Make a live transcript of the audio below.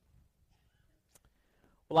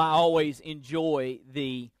Well, I always enjoy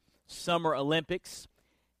the Summer Olympics,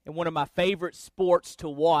 and one of my favorite sports to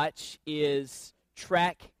watch is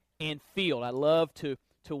track and field. I love to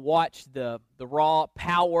watch the raw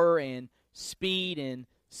power and speed and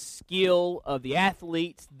skill of the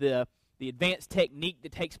athletes, the advanced technique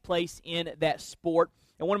that takes place in that sport.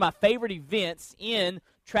 And one of my favorite events in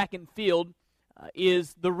track and field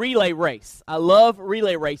is the relay race. I love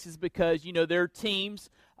relay races because, there are teams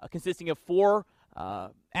consisting of four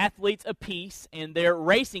athletes apiece, and they're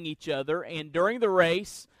racing each other. And during the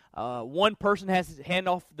race, one person has to hand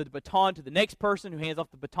off the baton to the next person, who hands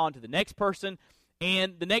off the baton to the next person,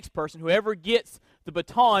 and the next person. Whoever gets the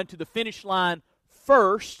baton to the finish line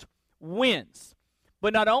first wins.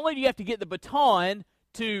 But not only do you have to get the baton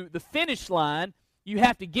to the finish line, you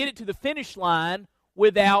have to get it to the finish line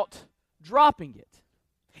without dropping it.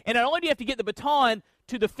 And not only do you have to get the baton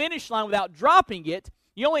to the finish line without dropping it,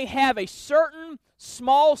 you only have a certain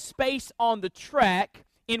small space on the track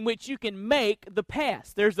in which you can make the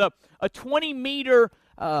pass. There's a 20-meter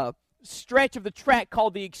stretch of the track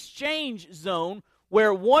called the exchange zone,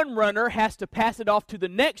 where one runner has to pass it off to the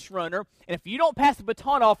next runner. And if you don't pass the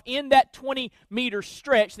baton off in that 20-meter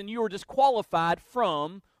stretch, then you are disqualified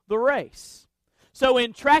from the race. So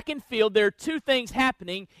in track and field, there are two things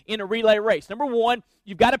happening in a relay race. Number one,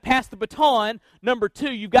 you've got to pass the baton. Number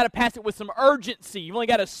two, you've got to pass it with some urgency. You've only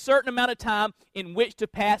got a certain amount of time in which to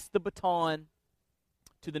pass the baton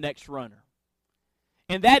to the next runner.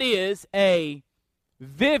 And that is a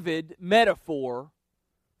vivid metaphor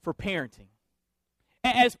for parenting.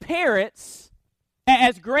 As parents,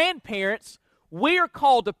 as grandparents, we are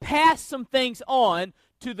called to pass some things on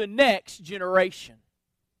to the next generation.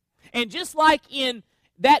 And just like in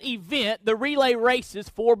that event, the relay races,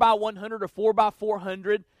 4x100 or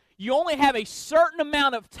 4x400, you only have a certain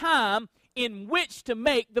amount of time in which to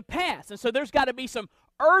make the pass. And so there's got to be some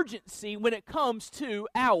urgency when it comes to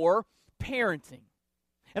our parenting.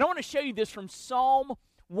 And I want to show you this from Psalm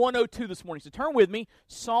 102 this morning. So turn with me,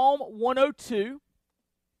 Psalm 102. I'm going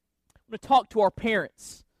to talk to our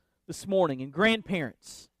parents this morning and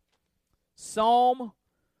grandparents. Psalm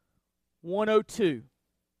 102.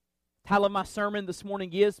 Title of my sermon this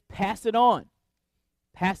morning is Pass It On.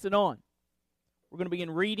 Pass it on. We're going to begin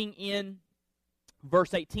reading in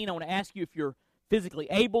verse 18. I want to ask you if you're physically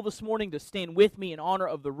able this morning to stand with me in honor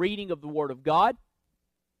of the reading of the Word of God.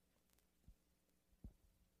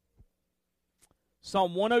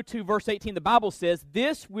 Psalm 102, verse 18, the Bible says,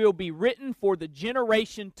 "This will be written for the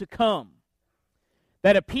generation to come,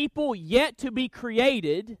 that a people yet to be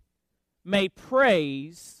created may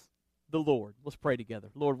praise the Lord." Let's pray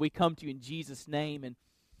together. Lord, we come to you in Jesus' name, and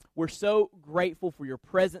we're so grateful for your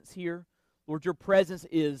presence here. Lord, your presence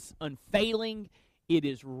is unfailing. It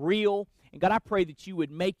is real. And God, I pray that you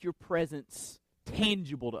would make your presence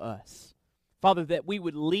tangible to us. Father, that we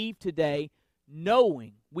would leave today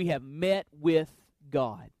knowing we have met with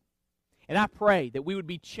God. And I pray that we would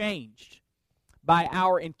be changed by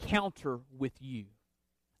our encounter with you.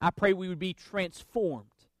 I pray we would be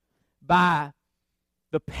transformed by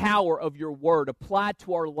the power of your word applied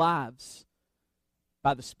to our lives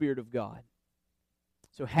by the Spirit of God.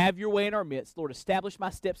 So have your way in our midst. Lord, establish my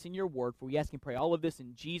steps in your word, for we ask and pray all of this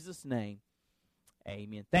in Jesus' name.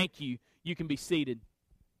 Amen. Thank you. You can be seated.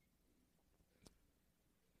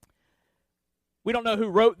 We don't know who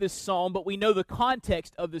wrote this psalm, but we know the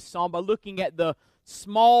context of this psalm by looking at the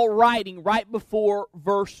small writing right before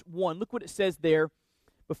verse 1. Look what it says there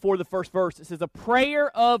before the first verse. It says, "A prayer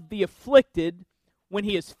of the afflicted when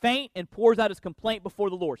he is faint and pours out his complaint before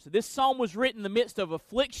the Lord." So this psalm was written in the midst of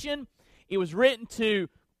affliction. It was written to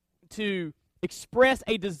express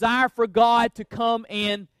a desire for God to come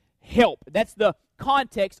and help. That's the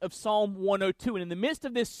context of Psalm 102. And in the midst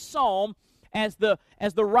of this psalm, as the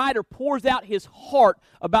writer pours out his heart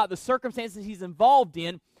about the circumstances he's involved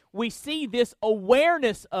in, we see this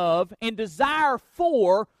awareness of and desire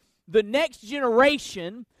for the next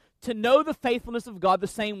generation to know the faithfulness of God the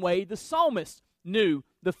same way the psalmist knew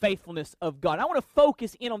the faithfulness of God. I want to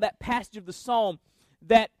focus in on that passage of the psalm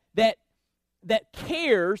that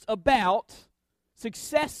cares about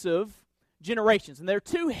successive generations. And there are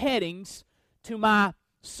two headings to my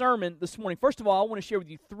sermon this morning. First of all, I want to share with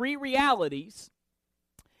you three realities,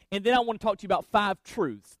 and then I want to talk to you about 5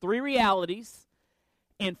 truths. 3 realities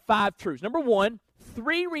and 5 truths. Number one,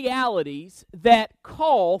 3 realities that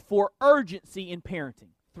call for urgency in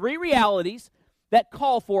parenting. 3 realities that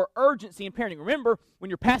call for urgency in parenting. Remember, when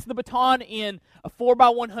you're passing the baton in a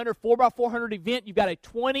 4x100, 4x400 event, you've got a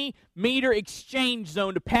 20-meter exchange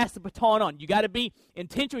zone to pass the baton on. You got to be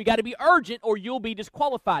intentional, you got to be urgent, or you'll be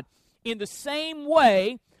disqualified. In the same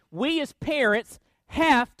way, we as parents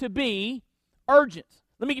have to be urgent.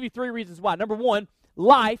 Let me give you 3 reasons why. Number 1,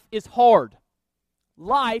 life is hard.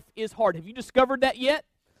 Life is hard. Have you discovered that yet?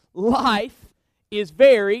 Life is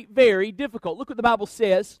very, very difficult. Look what the Bible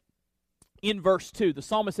says in verse 2. The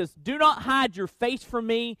psalmist says, "Do not hide your face from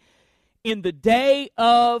me in the day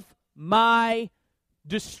of my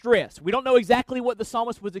distress." We don't know exactly what the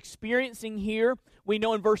psalmist was experiencing here. We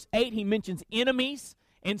know in verse 8 he mentions enemies.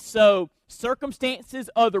 And so circumstances,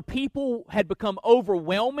 other people had become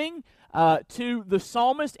overwhelming to the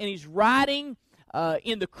psalmist. And he's writing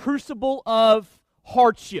in the crucible of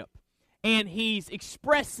hardship. And he's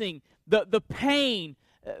expressing the pain,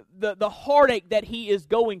 the heartache that he is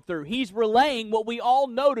going through. He's relaying what we all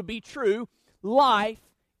know to be true. Life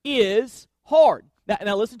is hard.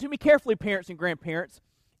 Now listen to me carefully, parents and grandparents.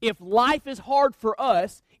 If life is hard for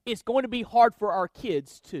us, it's going to be hard for our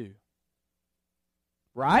kids too.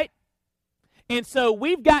 Right? And so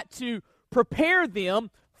we've got to prepare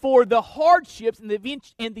them for the hardships and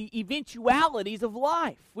the eventualities of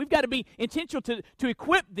life. We've got to be intentional to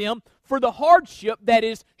equip them for the hardship that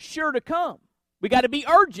is sure to come. We got to be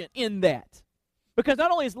urgent in that. Because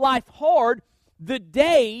not only is life hard, the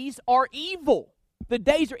days are evil. The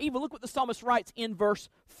days are evil. Look what the psalmist writes in verse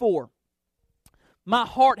 4. "My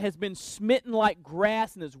heart has been smitten like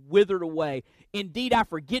grass and is withered away. Indeed, I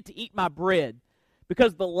forget to eat my bread.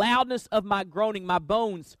 Because of the loudness of my groaning, my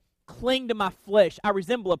bones cling to my flesh. I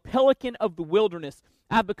resemble a pelican of the wilderness.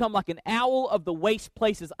 I have become like an owl of the waste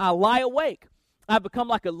places. I lie awake. I have become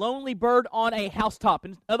like a lonely bird on a housetop."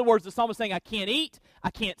 In other words, the psalmist is saying, I can't eat, I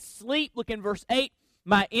can't sleep. Look in verse 8.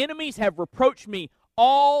 "My enemies have reproached me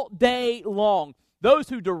all day long. Those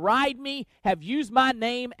who deride me have used my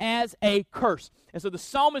name as a curse." And so the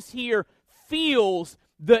psalmist here feels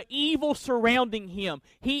the evil surrounding him.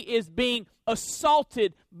 He is being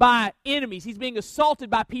assaulted by enemies. He's being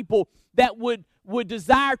assaulted by people that would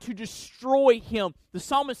desire to destroy him. The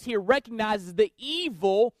psalmist here recognizes the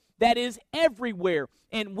evil that is everywhere.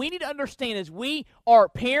 And we need to understand, as we are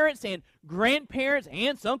parents and grandparents,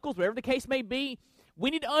 aunts, uncles, whatever the case may be,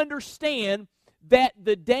 we need to understand that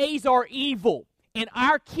the days are evil. And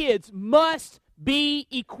our kids must be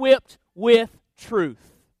equipped with truth.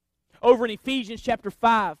 Over in Ephesians chapter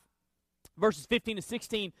 5, verses 15 to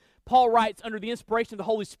 16, Paul writes under the inspiration of the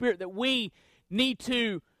Holy Spirit that we need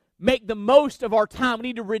to make the most of our time. We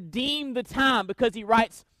need to redeem the time, because he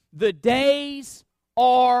writes, "The days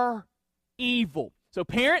are evil." So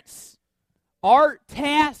parents, our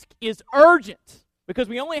task is urgent, because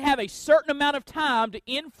we only have a certain amount of time to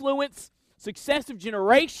influence successive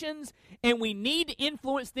generations, and we need to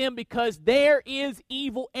influence them because there is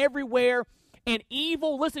evil everywhere. And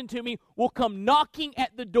evil, listen to me, will come knocking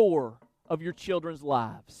at the door of your children's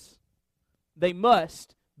lives. They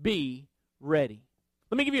must be ready.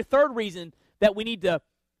 Let me give you a third reason that we need to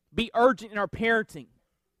be urgent in our parenting.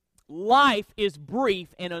 Life is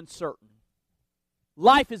brief and uncertain.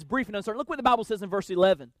 Life is brief and uncertain. Look what the Bible says in verse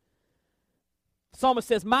 11. The psalmist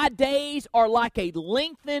says, "My days are like a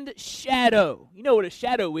lengthened shadow." You know what a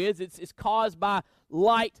shadow is. It's caused by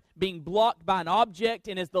light being blocked by an object,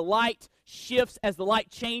 and as the light shifts, as the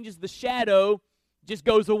light changes, the shadow just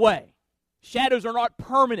goes away. Shadows are not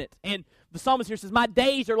permanent. And the psalmist here says, "My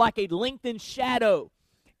days are like a lengthened shadow,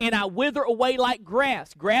 and I wither away like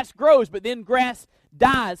grass." Grass grows, but then grass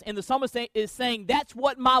dies. And the psalmist is saying, that's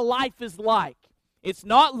what my life is like. It's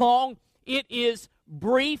not long, it is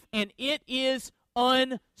brief, and it is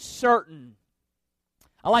uncertain.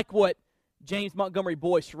 I like what James Montgomery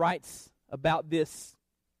Boyce writes about this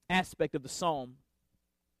aspect of the psalm.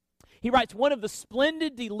 He writes, "One of the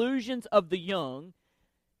splendid delusions of the young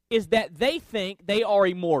is that they think they are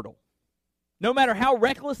immortal. No matter how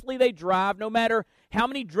recklessly they drive, no matter how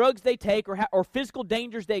many drugs they take or physical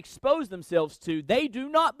dangers they expose themselves to, they do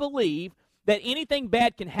not believe that anything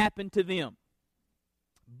bad can happen to them.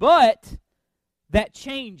 But that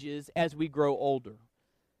changes as we grow older.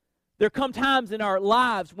 There come times in our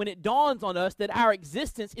lives when it dawns on us that our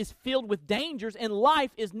existence is filled with dangers and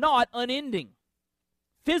life is not unending.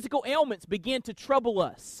 Physical ailments begin to trouble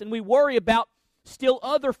us, and we worry about still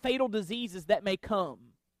other fatal diseases that may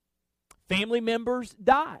come. Family members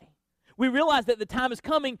die. We realize that the time is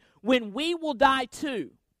coming when we will die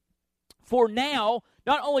too. For now,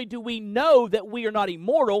 not only do we know that we are not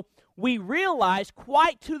immortal, we realize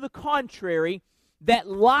quite to the contrary that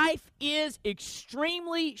life is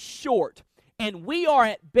extremely short, and we are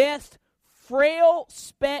at best frail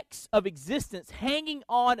specks of existence hanging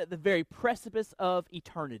on at the very precipice of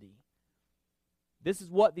eternity. This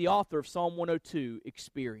is what the author of Psalm 102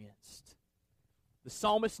 experienced. The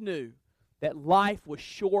psalmist knew that life was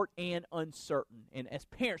short and uncertain. And as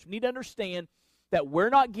parents, we need to understand that we're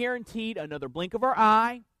not guaranteed another blink of our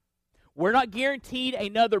eye. We're not guaranteed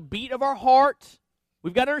another beat of our heart.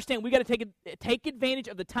 We've got to understand, we've got to take advantage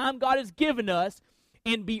of the time God has given us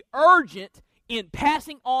and be urgent in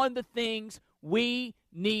passing on the things we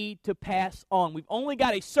need to pass on. We've only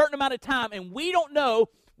got a certain amount of time, and we don't know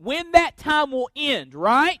when that time will end,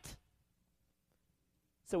 right?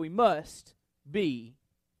 So we must be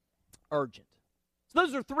urgent. So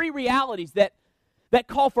those are three realities that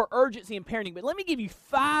call for urgency in parenting. But let me give you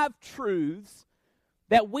 5 truths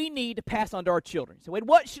that we need to pass on to our children. So wait,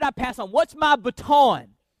 what should I pass on? What's my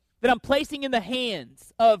baton that I'm placing in the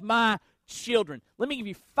hands of my children? Let me give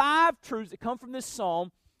you 5 truths that come from this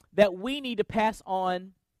psalm that we need to pass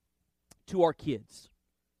on to our kids.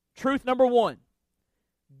 Truth number 1,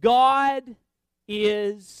 God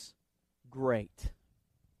is great.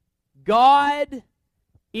 God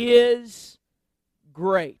is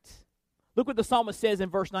great. Look what the psalmist says in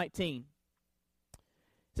verse 19.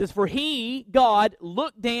 It says, "For he, God,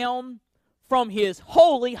 looked down from his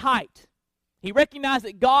holy height." He recognized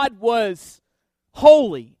that God was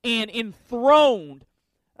holy and enthroned,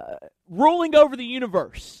 ruling over the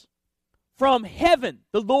universe. From heaven,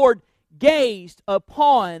 the Lord gazed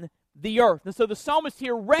upon the earth. And so the psalmist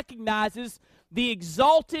here recognizes the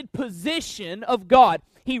exalted position of God.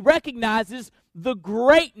 He recognizes the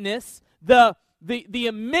greatness, the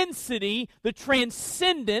immensity, the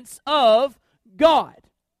transcendence of God.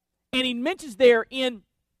 And he mentions there in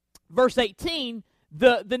verse 18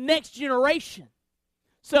 the next generation.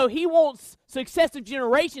 So he wants successive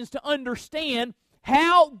generations to understand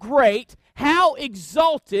how great, how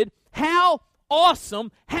exalted, how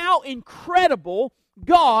awesome, how incredible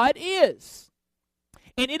God is.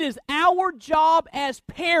 And it is our job as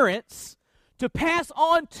parents to pass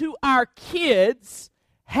on to our kids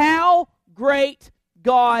how great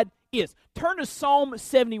God is. Turn to Psalm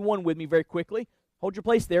 71 with me very quickly. Hold your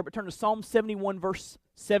place there, but turn to Psalm 71, verse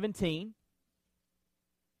 17.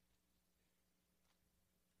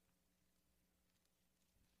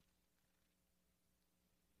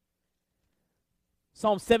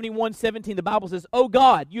 Psalm 71, 17, the Bible says, "O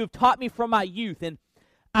God, you have taught me from my youth, and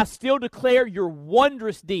I still declare your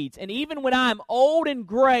wondrous deeds. And even when I am old and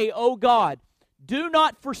gray, O God, do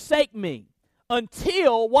not forsake me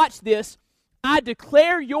until," watch this, "I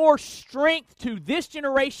declare your strength to this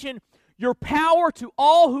generation, your power to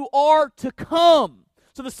all who are to come."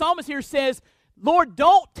 So the psalmist here says, Lord,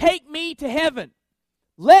 don't take me to heaven.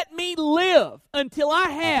 Let me live until I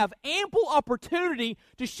have ample opportunity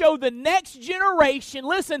to show the next generation,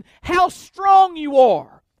 listen, how strong you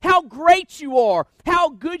are, how great you are, how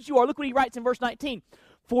good you are. Look what he writes in verse 19.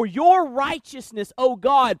 "For your righteousness, O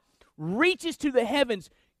God, reaches to the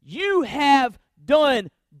heavens. You have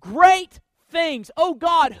done great things. O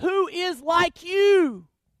God, who is like you?"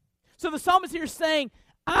 So the psalmist here is saying,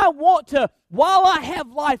 I want to, while I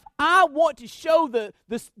have life, I want to show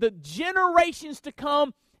the generations to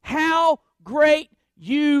come how great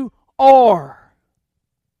you are.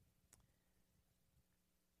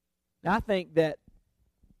 Now, I think that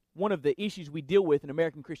one of the issues we deal with in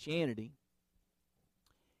American Christianity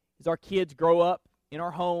is our kids grow up in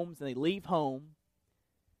our homes and they leave home.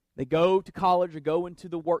 They go to college or go into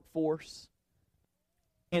the workforce,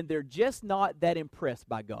 and they're just not that impressed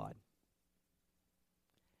by God.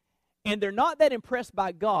 And they're not that impressed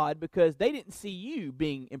by God because they didn't see you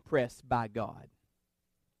being impressed by God.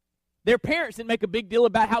 Their parents didn't make a big deal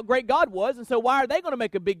about how great God was, and so why are they going to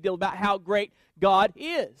make a big deal about how great God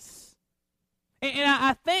is? And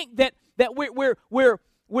I think that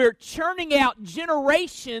we're churning out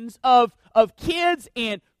generations of kids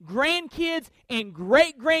and grandkids and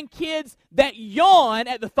great-grandkids that yawn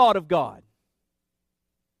at the thought of God.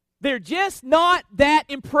 They're just not that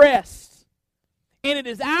impressed. And it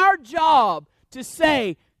is our job to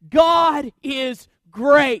say, God is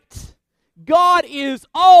great. God is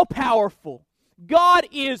all-powerful. God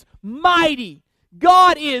is mighty.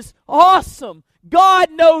 God is awesome.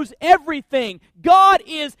 God knows everything. God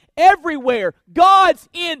is everywhere. God's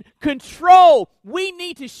in control. We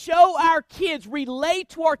need to show our kids, relate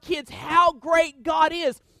to our kids how great God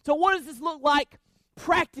is. So what does this look like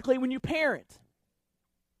practically when you parent?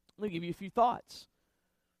 Let me give you a few thoughts.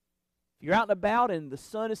 If you're out and about and the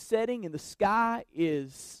sun is setting and the sky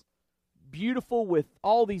is beautiful with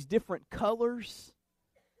all these different colors,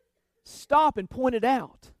 stop and point it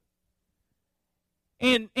out.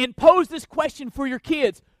 And pose this question for your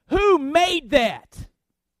kids. Who made that?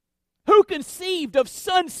 Who conceived of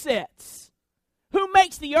sunsets? Who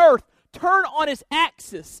makes the earth turn on its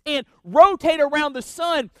axis and rotate around the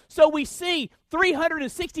sun so we see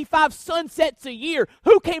 365 sunsets a year?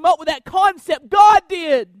 Who came up with that concept? God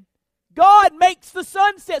did. God God makes the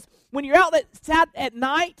sunsets. When you're out at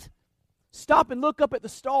night, stop and look up at the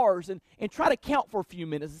stars and try to count for a few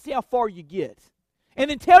minutes and see how far you get. And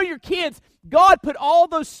then tell your kids, God put all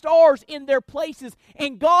those stars in their places,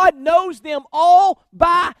 and God knows them all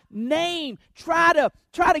by name. Try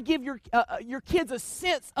to give your kids a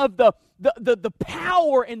sense of the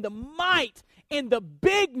power and the might and the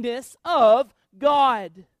bigness of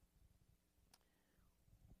God.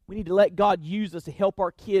 We need to let God use us to help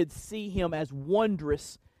our kids see Him as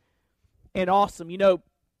wondrous and awesome. You know,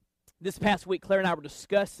 this past week, Claire and I were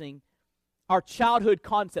discussing our childhood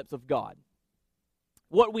concepts of God.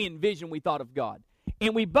 What we envisioned we thought of God.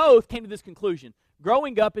 And we both came to this conclusion.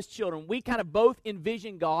 Growing up as children, we kind of both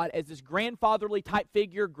envisioned God as this grandfatherly type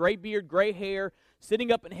figure, gray beard, gray hair,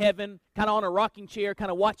 sitting up in heaven, kind of on a rocking chair,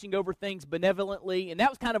 kind of watching over things benevolently. And that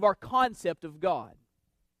was kind of our concept of God.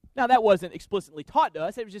 Now, that wasn't explicitly taught to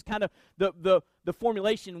us. It was just kind of the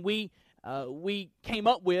formulation we came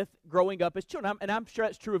up with growing up as children. And I'm sure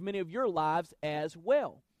that's true of many of your lives as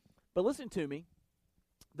well. But listen to me.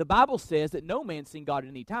 The Bible says that no man's seen God at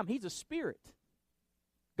any time. He's a spirit.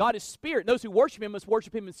 God is spirit. Those who worship Him must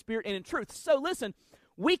worship Him in spirit and in truth. So listen,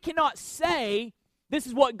 we cannot say this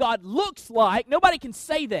is what God looks like. Nobody can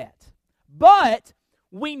say that. But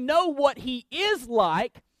we know what He is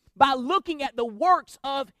like by looking at the works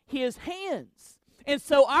of His hands. And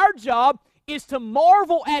so our job is to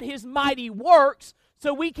marvel at His mighty works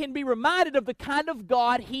so we can be reminded of the kind of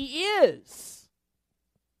God He is.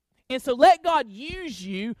 And so let God use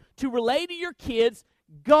you to relay to your kids,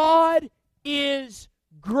 God is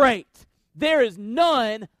great. There is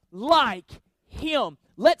none like Him.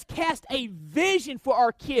 Let's cast a vision for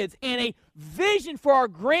our kids and a vision for our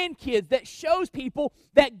grandkids that shows people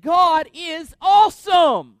that God is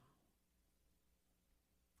awesome.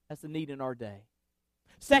 That's the need in our day.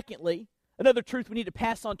 Secondly, another truth we need to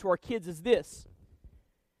pass on to our kids is this.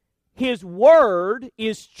 His word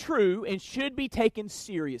is true and should be taken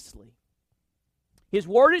seriously. His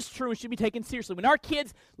word is true and should be taken seriously. When our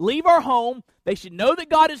kids leave our home, they should know that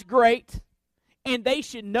God is great, and they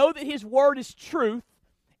should know that His word is truth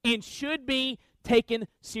and should be taken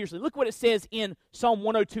seriously. Look what it says in Psalm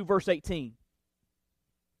 102, verse 18.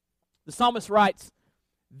 The psalmist writes,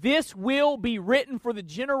 "This will be written for the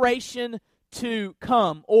generation to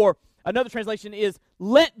come," or another translation is,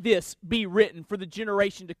 "Let this be written for the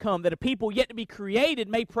generation to come, that a people yet to be created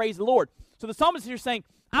may praise the Lord." So the psalmist here is saying,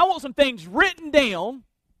 I want some things written down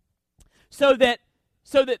so that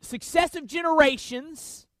successive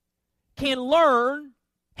generations can learn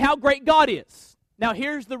how great God is. Now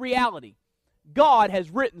here's the reality. God has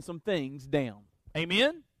written some things down.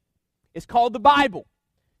 Amen? It's called the Bible.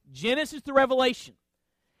 Genesis to Revelation.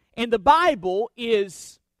 And the Bible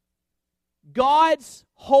is God's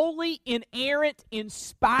holy, inerrant,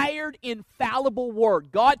 inspired, infallible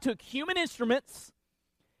word. God took human instruments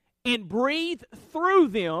and breathed through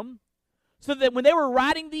them so that when they were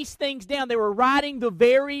writing these things down, they were writing the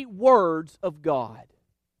very words of God.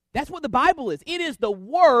 That's what the Bible is. It is the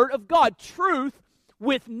Word of God, truth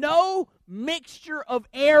with no mixture of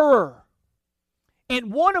error.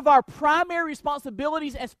 And one of our primary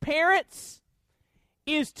responsibilities as parents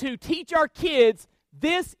is to teach our kids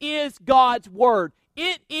this is God's Word.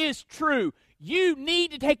 It is true. You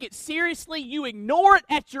need to take it seriously. You ignore it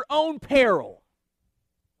at your own peril.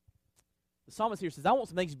 The psalmist here says, I want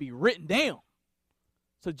some things to be written down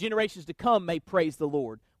so generations to come may praise the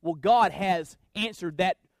Lord. Well, God has answered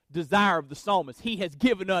that desire of the psalmist. He has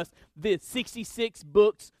given us the 66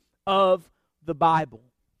 books of the Bible.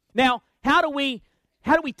 Now, how do we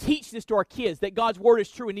teach this to our kids, that God's Word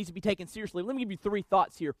is true and needs to be taken seriously? Let me give you 3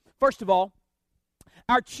 thoughts here. First of all,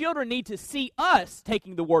 our children need to see us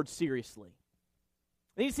taking the Word seriously.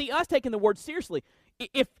 They need to see us taking the Word seriously.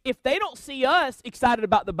 If they don't see us excited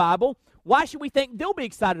about the Bible, why should we think they'll be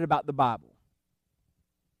excited about the Bible?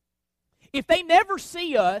 If they never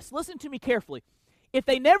see us, listen to me carefully, if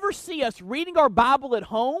they never see us reading our Bible at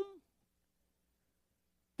home,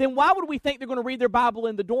 then why would we think they're going to read their Bible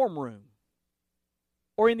in the dorm room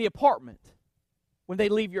or in the apartment when they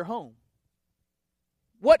leave your home?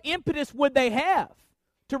 What impetus would they have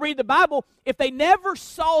to read the Bible if they never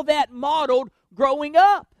saw that modeled growing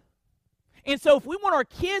up? And so if we want our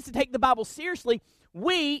kids to take the Bible seriously,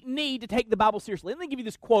 we need to take the Bible seriously. Let me give you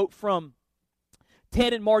this quote from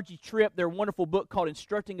Ted and Margie Tripp, their wonderful book called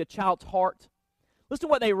Instructing a Child's Heart. Listen to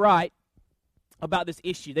what they write about this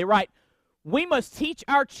issue. They write, we must teach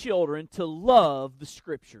our children to love the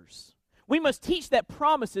Scriptures. We must teach the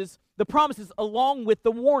promises along with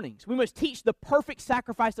the warnings. We must teach the perfect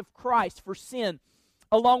sacrifice of Christ for sin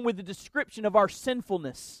along with the description of our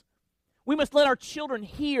sinfulness. We must let our children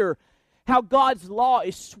hear how God's law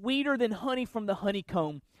is sweeter than honey from the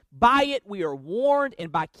honeycomb. By it we are warned,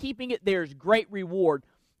 and by keeping it there is great reward.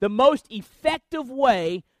 The most effective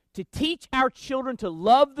way to teach our children to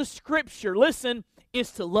love the Scripture, listen,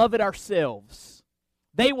 is to love it ourselves.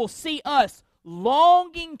 They will see us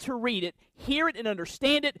longing to read it, hear it, and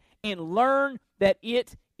understand it, and learn that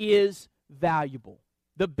it is valuable.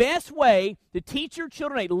 The best way to teach your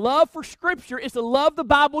children a love for Scripture is to love the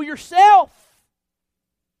Bible yourself.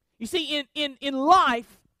 You see, in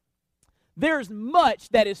life, there's much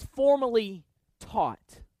that is formally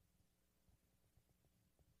taught.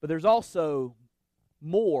 But there's also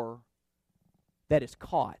more that is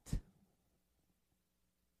caught.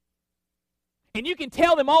 And you can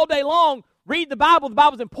tell them all day long, read the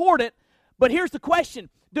Bible's important, but here's the question,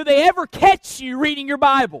 do they ever catch you reading your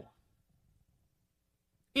Bible?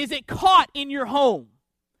 Is it caught in your home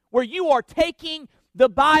where you are taking the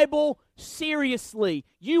Bible seriously?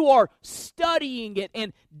 You are studying it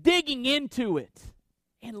and digging into it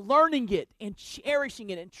and learning it and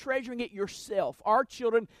cherishing it and treasuring it yourself. Our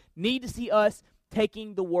children need to see us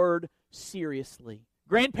taking the Word seriously.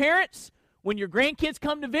 Grandparents, when your grandkids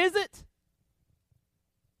come to visit,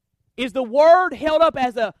 is the Word held up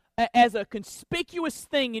as a conspicuous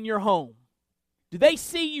thing in your home? Do they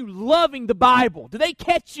see you loving the Bible? Do they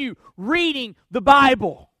catch you reading the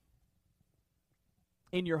Bible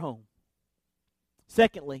in your home?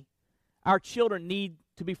 Secondly, our children need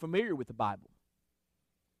to be familiar with the Bible.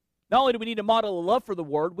 Not only do we need to model a love for the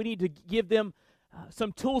Word, we need to give them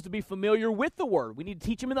some tools to be familiar with the Word. We need to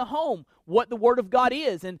teach them in the home what the Word of God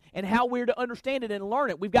is and how we're to understand it and learn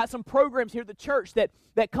it. We've got some programs here at the church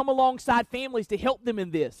that come alongside families to help them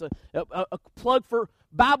in this. A plug for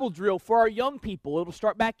Bible drill for our young people. It'll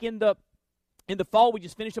start back in the fall. We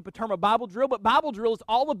just finished up a term of Bible drill, but Bible drill is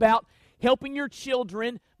all about helping your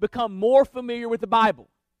children become more familiar with the Bible.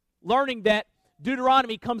 Learning that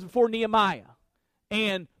Deuteronomy comes before Nehemiah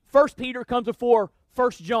and 1 Peter comes before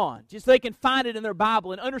 1 John, just so they can find it in their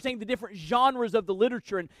Bible and understanding the different genres of the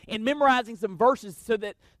literature and memorizing some verses so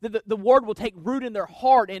that the Word will take root in their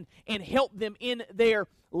heart and help them in their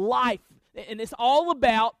life. And it's all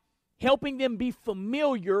about helping them be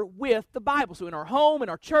familiar with the Bible. So in our home, in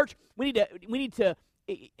our church, we need to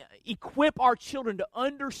equip our children to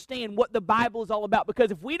understand what the Bible is all about.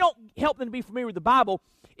 Because if we don't help them to be familiar with the Bible,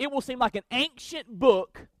 it will seem like an ancient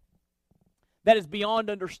book that is beyond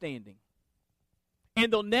understanding.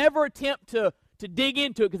 And they'll never attempt to dig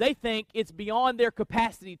into it because they think it's beyond their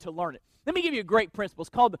capacity to learn it. Let me give you a great principle. It's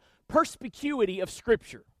called the perspicuity of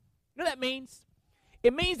Scripture. You know what that means?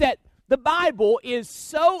 It means that the Bible is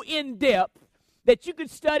so in-depth that you could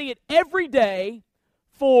study it every day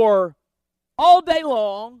for all day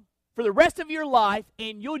long, for the rest of your life,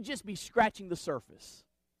 and you'll just be scratching the surface.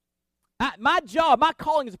 My job, my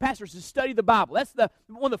calling as a pastor is to study the Bible. That's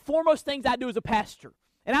one of the foremost things I do as a pastor.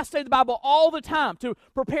 And I study the Bible all the time to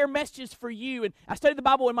prepare messages for you, and I study the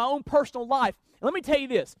Bible in my own personal life. And let me tell you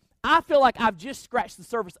this, I feel like I've just scratched the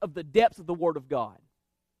surface of the depths of the Word of God.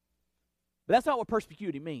 But that's not what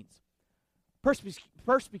perspicuity means.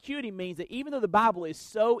 Perspicuity means that even though the Bible is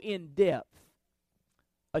so in-depth,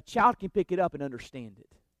 a child can pick it up and understand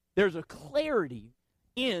it. There's a clarity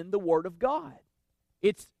in the Word of God.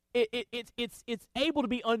 It's able to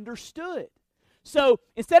be understood. So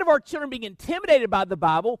instead of our children being intimidated by the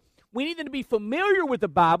Bible, we need them to be familiar with the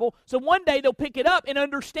Bible, so one day they'll pick it up and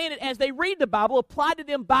understand it as they read the Bible, applied to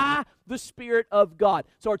them by the Spirit of God.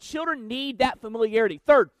 So our children need that familiarity.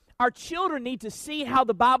 Third, our children need to see how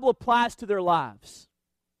the Bible applies to their lives.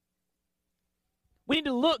 We need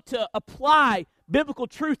to look to apply biblical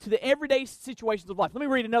truth to the everyday situations of life. Let me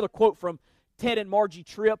read another quote from Ted and Margie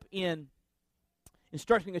Tripp in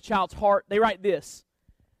Instructing a Child's Heart. They write this: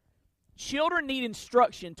 children need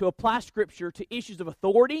instruction to apply Scripture to issues of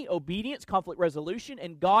authority, obedience, conflict resolution,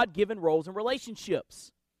 and God-given roles and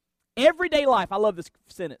relationships. Everyday life, I love this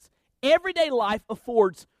sentence, everyday life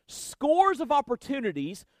affords scores of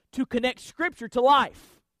opportunities to connect Scripture to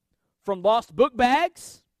life, from lost book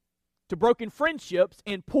bags to broken friendships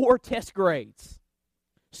and poor test grades.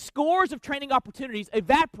 Scores of training opportunities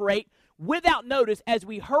evaporate without notice as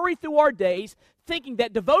we hurry through our days thinking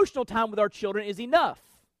that devotional time with our children is enough.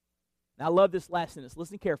 Now, I love this last sentence.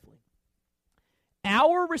 Listen carefully.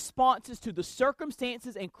 Our responses to the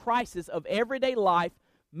circumstances and crises of everyday life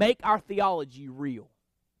make our theology real.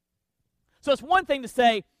 So it's one thing to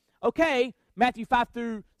say, okay, Matthew 5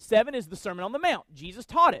 through 7 is the Sermon on the Mount. Jesus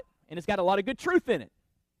taught it, and it's got a lot of good truth in it.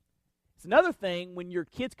 It's another thing when your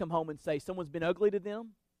kids come home and say someone's been ugly to them,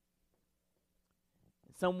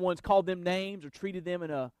 someone's called them names or treated them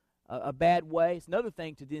in a a bad way. It's another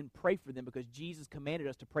thing to then pray for them because Jesus commanded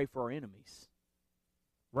us to pray for our enemies.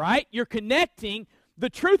 Right? You're connecting the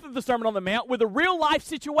truth of the Sermon on the Mount with a real-life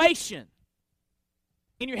situation.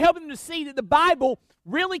 And you're helping them to see that the Bible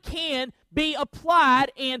really can be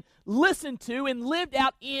applied and listened to and lived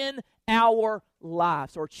out in our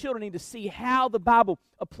lives. So our children need to see how the Bible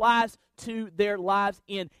applies to their lives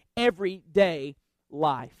in everyday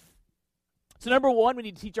life. So number one, we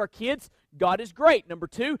need to teach our kids God is great. Number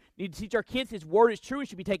two, we need to teach our kids His Word is true and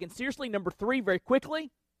should be taken seriously. Number three, very quickly,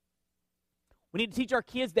 we need to teach our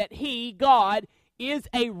kids that He, God, is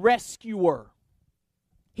a rescuer.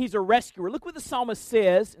 He's a rescuer. Look what the psalmist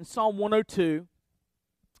says in Psalm 102,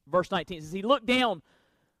 verse 19. It says, He looked down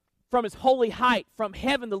from His holy height. From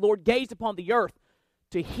heaven the Lord gazed upon the earth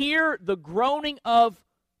to hear the groaning of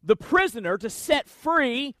the prisoner, to set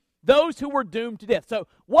free those who were doomed to death. So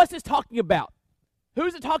what's this talking about?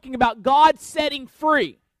 Who's it talking about? God setting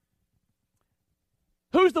free.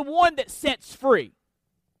 Who's the one that sets free?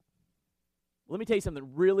 Let me tell you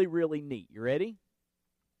something really, really neat. You ready?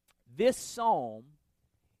 This psalm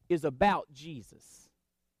is about Jesus.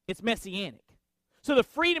 It's messianic. So the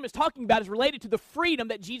freedom it's talking about is related to the freedom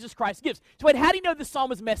that Jesus Christ gives. So wait, how do you know this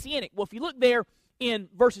psalm is messianic? Well, if you look there in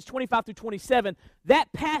verses 25 through 27,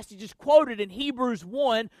 that passage is quoted in Hebrews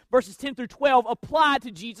 1, verses 10 through 12, applied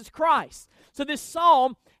to Jesus Christ. So this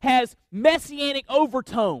psalm has messianic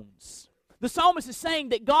overtones. The psalmist is saying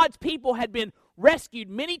that God's people had been rescued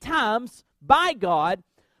many times by God,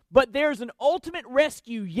 but there's an ultimate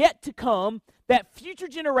rescue yet to come that future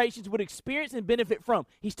generations would experience and benefit from.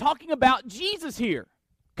 He's talking about Jesus here,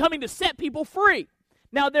 coming to set people free.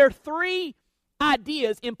 Now, there are three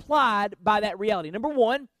ideas implied by that reality. Number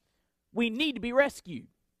one, we need to be rescued.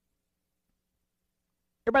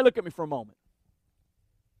 Everybody look at me for a moment.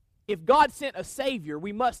 If God sent a Savior,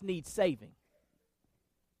 we must need saving.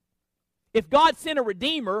 If God sent a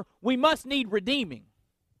Redeemer, we must need redeeming.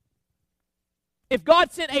 If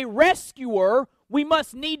God sent a rescuer, we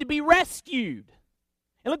must need to be rescued.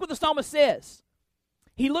 And look what the psalmist says.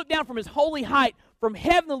 He looked down from His holy height. From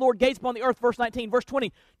heaven the Lord gazed upon the earth, verse 19. Verse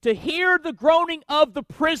 20, to hear the groaning of the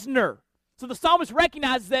prisoner. So the psalmist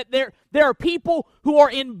recognizes that there are people who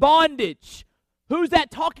are in bondage. Who's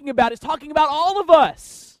that talking about? It's talking about all of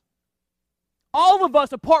us. All of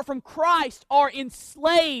us, apart from Christ, are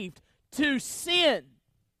enslaved to sin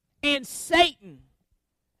and Satan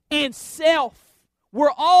and self.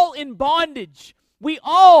 We're all in bondage. We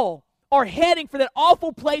all are heading for that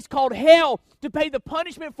awful place called hell to pay the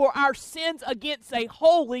punishment for our sins against a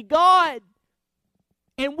holy God.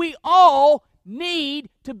 And we all need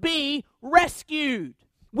to be rescued.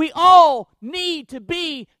 We all need to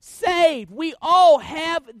be saved. We all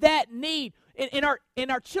have that need.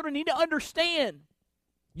 And our children need to understand,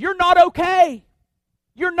 you're not okay.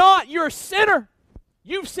 You're not. You're a sinner.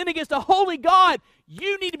 You've sinned against a holy God.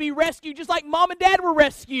 You need to be rescued just like mom and dad were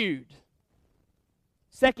rescued.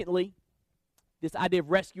 Secondly, this idea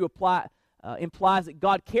of rescue implies that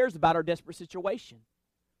God cares about our desperate situation.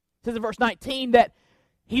 It says in verse 19 that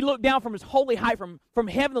He looked down from His holy height. From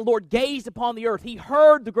heaven the Lord gazed upon the earth. He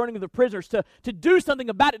heard the groaning of the prisoners to do something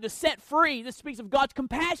about it, to set free. This speaks of God's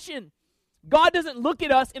compassion. God doesn't look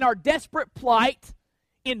at us in our desperate plight,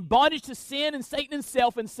 in bondage to sin and Satan and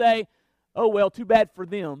self, and say, oh, well, too bad for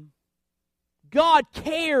them. God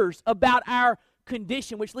cares about our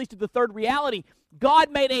condition, which leads to the third reality.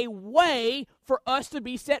 God made a way for us to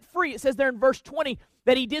be set free. It says there in verse 20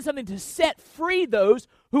 that He did something to set free those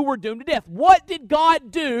who were doomed to death. What did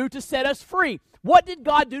God do to set us free? What did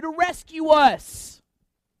God do to rescue us?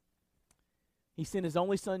 He sent His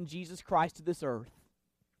only Son, Jesus Christ, to this earth.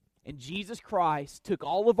 And Jesus Christ took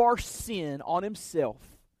all of our sin on Himself.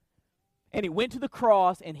 And He went to the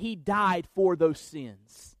cross and He died for those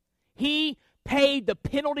sins. He paid the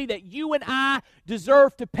penalty that you and I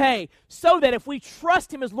deserve to pay, so that if we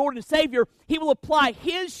trust Him as Lord and Savior, He will apply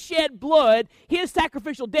His shed blood, His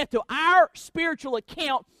sacrificial death to our spiritual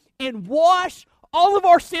account and wash all of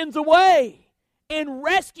our sins away and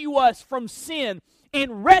rescue us from sin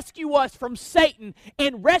and rescue us from Satan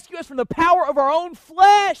and rescue us from the power of our own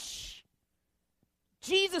flesh.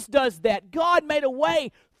 Jesus does that. God made a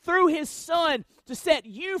way through His Son to set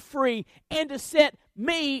you free and to set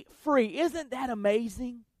me free. Isn't that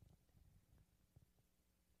amazing?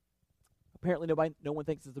 Apparently no one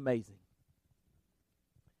thinks it's amazing.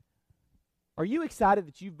 Are you excited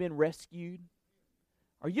that you've been rescued?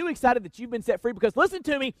 Are you excited that you've been set free? Because listen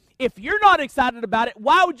to me, if you're not excited about it,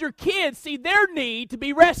 why would your kids see their need to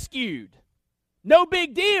be rescued? No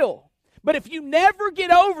big deal. But if you never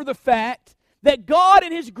get over the fact that God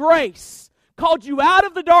in His grace called you out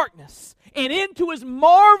of the darkness and into His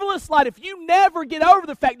marvelous light. If you never get over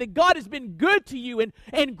the fact that God has been good to you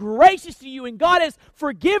and gracious to you, and God has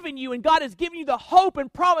forgiven you, and God has given you the hope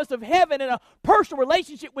and promise of heaven and a personal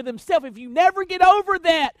relationship with Himself, if you never get over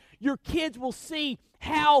that, your kids will see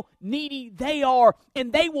how needy they are,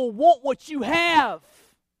 and they will want what you have.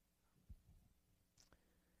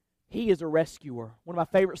 He is a rescuer. One of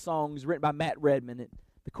my favorite songs written by Matt Redman.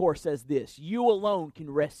 The chorus says this: you alone can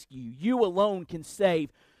rescue. You alone can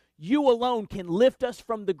save. You alone can lift us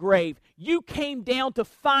from the grave. You came down to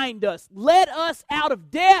find us. Let us out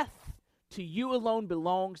of death. To you alone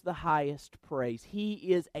belongs the highest praise. He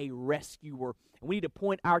is a rescuer. And we need to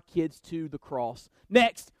point our kids to the cross.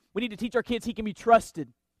 Next, we need to teach our kids He can be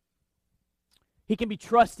trusted. He can be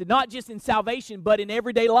trusted, not just in salvation, but in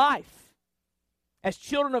everyday life. As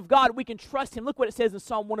children of God, we can trust Him. Look what it says in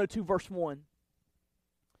Psalm 102, verse 1.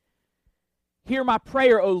 Hear my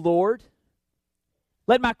prayer, O Lord.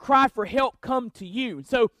 Let my cry for help come to you. And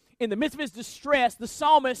so, in the midst of his distress, the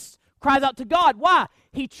psalmist cries out to God. Why?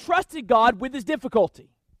 He trusted God with his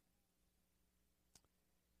difficulty.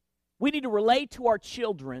 We need to relate to our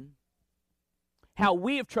children how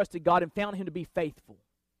we have trusted God and found Him to be faithful.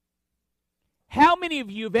 How many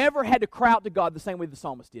of you have ever had to cry out to God the same way the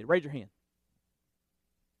psalmist did? Raise your hand.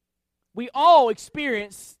 We all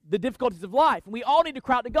experience the difficulties of life, and we all need to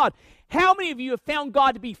cry out to God. How many of you have found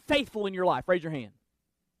God to be faithful in your life? Raise your hand.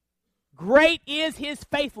 Great is His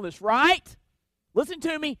faithfulness, right? Listen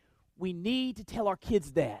to me. We need to tell our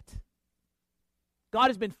kids that. God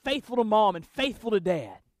has been faithful to mom and faithful to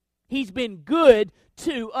dad. He's been good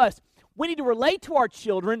to us. We need to relate to our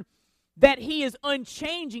children that He is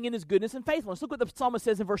unchanging in His goodness and faithfulness. Look what the psalmist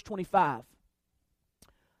says in verse 25.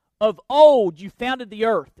 Of old you founded the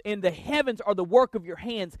earth, and the heavens are the work of your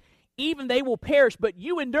hands. Even they will perish, but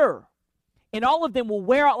you endure. And all of them will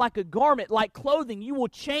wear out like a garment, like clothing. You will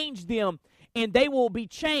change them, and they will be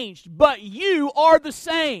changed. But you are the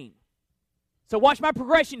same. So watch my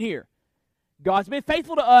progression here. God's been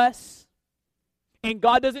faithful to us, and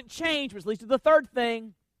God doesn't change, which leads to the third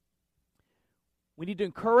thing. We need to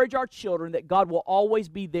encourage our children that God will always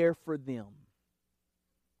be there for them.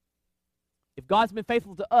 If God's been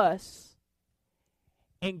faithful to us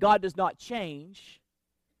and God does not change,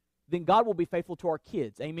 then God will be faithful to our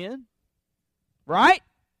kids. Amen? Right?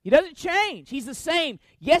 He doesn't change. He's the same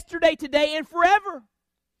yesterday, today, and forever.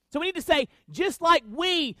 So we need to say, just like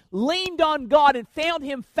we leaned on God and found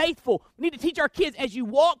Him faithful, we need to teach our kids, as you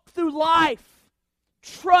walk through life,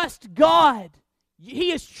 trust God.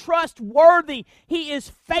 He is trustworthy. He is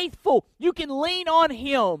faithful. You can lean on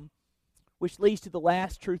Him. Which leads to the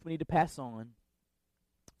last truth we need to pass on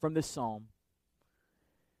from this psalm.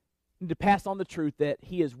 We need to pass on the truth that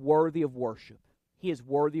He is worthy of worship. He is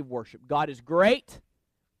worthy of worship. God is great.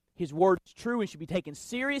 His word is true and should be taken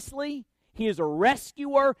seriously. He is a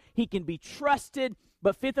rescuer. He can be trusted.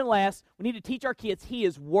 But fifth and last, we need to teach our kids He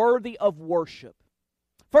is worthy of worship.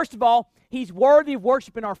 First of all, He's worthy of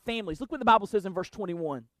worship in our families. Look what the Bible says in verse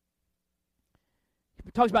 21.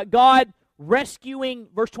 It talks about God rescuing,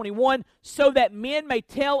 verse 21, so that men may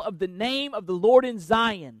tell of the name of the Lord in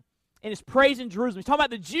Zion and His praise in Jerusalem. He's talking about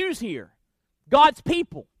the Jews here, God's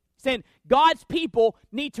people. He's saying God's people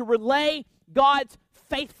need to relay God's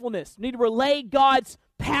faithfulness, need to relay God's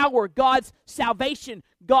power, God's salvation,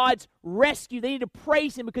 God's rescue. They need to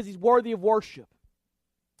praise Him because He's worthy of worship.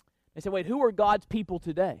 They say, wait, who are God's people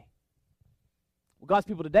today? Well, God's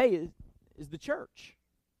people today is the church.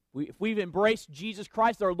 If we've embraced Jesus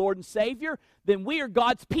Christ, our Lord and Savior, then we are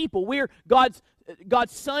God's people. We're God's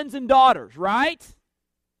sons and daughters, right?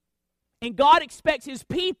 And God expects His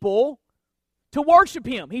people to worship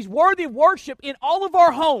Him. He's worthy of worship in all of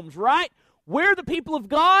our homes, right? We're the people of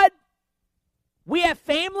God. We have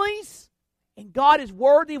families, and God is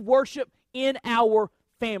worthy of worship in our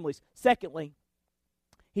families. Secondly,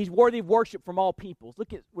 He's worthy of worship from all peoples.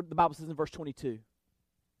 Look at what the Bible says in verse 22.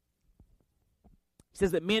 It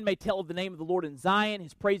says that men may tell of the name of the Lord in Zion,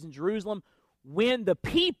 His praise in Jerusalem, when the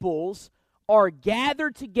peoples are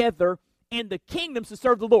gathered together and the kingdoms to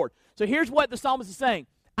serve the Lord. So here's what the psalmist is saying.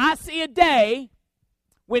 I see a day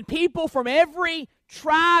when people from every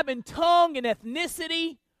tribe and tongue and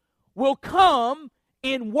ethnicity will come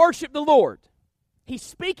and worship the Lord. He's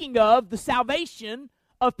speaking of the salvation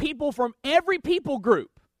of people from every people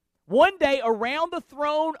group. One day around the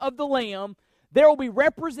throne of the Lamb, there will be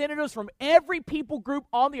representatives from every people group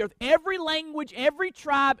on the earth. Every language, every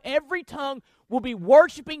tribe, every tongue will be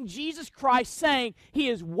worshiping Jesus Christ, saying He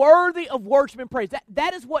is worthy of worship and praise.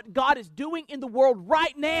 That is what God is doing in the world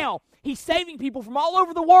right now. He's saving people from all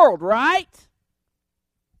over the world, right?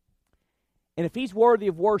 And if He's worthy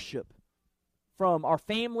of worship, from our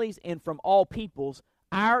families and from all peoples,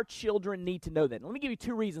 our children need to know that. Let me give you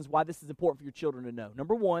 2 reasons why this is important for your children to know.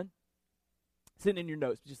 Number 1, sitting in your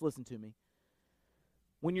notes, just listen to me.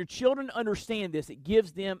 When your children understand this, it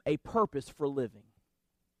gives them a purpose for living.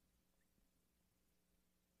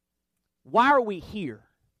 Why are we here?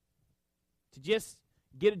 To just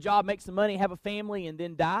get a job, make some money, have a family, and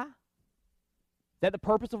then die? Is that the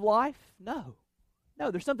purpose of life? No. No,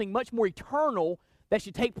 there's something much more eternal that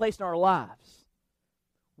should take place in our lives.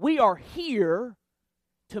 We are here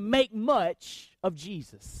to make much of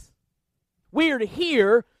Jesus. We are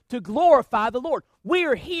here to glorify the Lord. We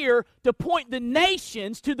are here to point the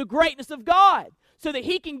nations to the greatness of God so that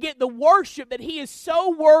He can get the worship that He is so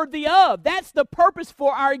worthy of. That's the purpose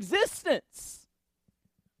for our existence.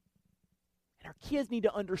 And our kids need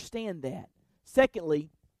to understand that. Secondly,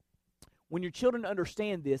 when your children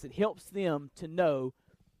understand this, it helps them to know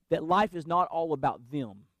that life is not all about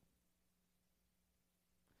them.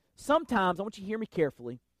 Sometimes, I want you to hear me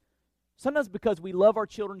carefully, sometimes because we love our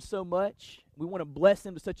children so much, we want to bless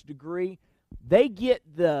them to such a degree, they get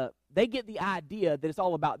the idea that it's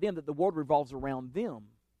all about them, that the world revolves around them.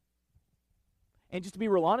 And just to be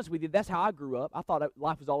real honest with you, that's how I grew up. I thought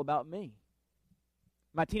life was all about me.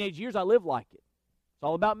 My teenage years, I lived like it. It's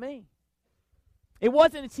all about me. It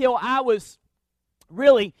wasn't until I was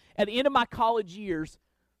really at the end of my college years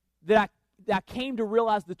that I came to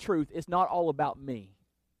realize the truth. It's not all about me.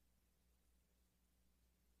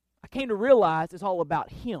 I came to realize it's all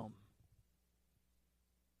about Him.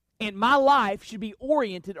 And my life should be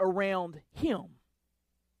oriented around Him.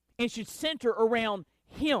 And should center around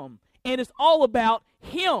Him. And it's all about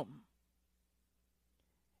Him.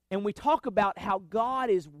 And we talk about how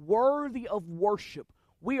God is worthy of worship.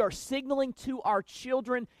 We are signaling to our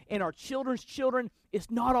children and our children's children,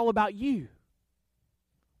 it's not all about you.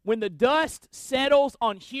 When the dust settles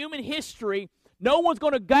on human history, no one's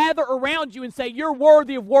going to gather around you and say, you're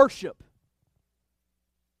worthy of worship.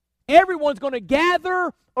 Everyone's going to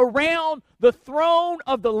gather around the throne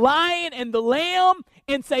of the Lion and the Lamb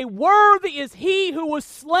and say, worthy is He who was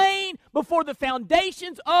slain before the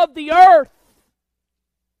foundations of the earth.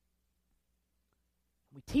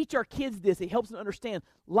 We teach our kids this. It helps them understand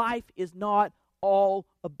life is not all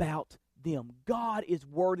about them. God is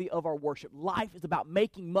worthy of our worship. Life is about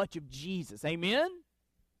making much of Jesus. Amen?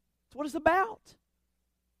 That's what it's about.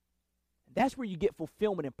 And that's where you get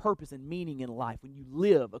fulfillment and purpose and meaning in life, when you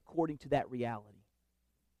live according to that reality.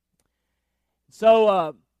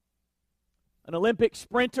 So, an Olympic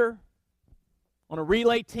sprinter on a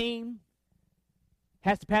relay team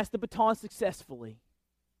has to pass the baton successfully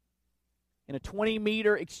in a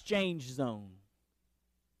 20-meter exchange zone.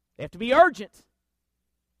 They have to be urgent,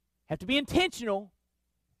 have to be intentional,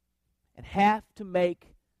 and have to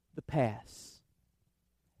make the pass.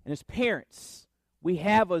 And as parents, we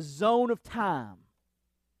have a zone of time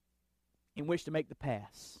in which to make the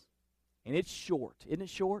pass. And it's short. Isn't it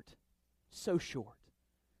short? So short.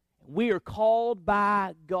 We are called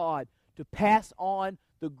by God to pass on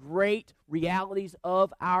the great realities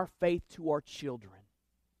of our faith to our children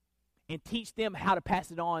and teach them how to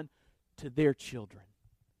pass it on to their children.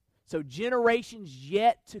 So generations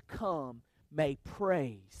yet to come may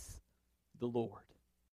praise the Lord.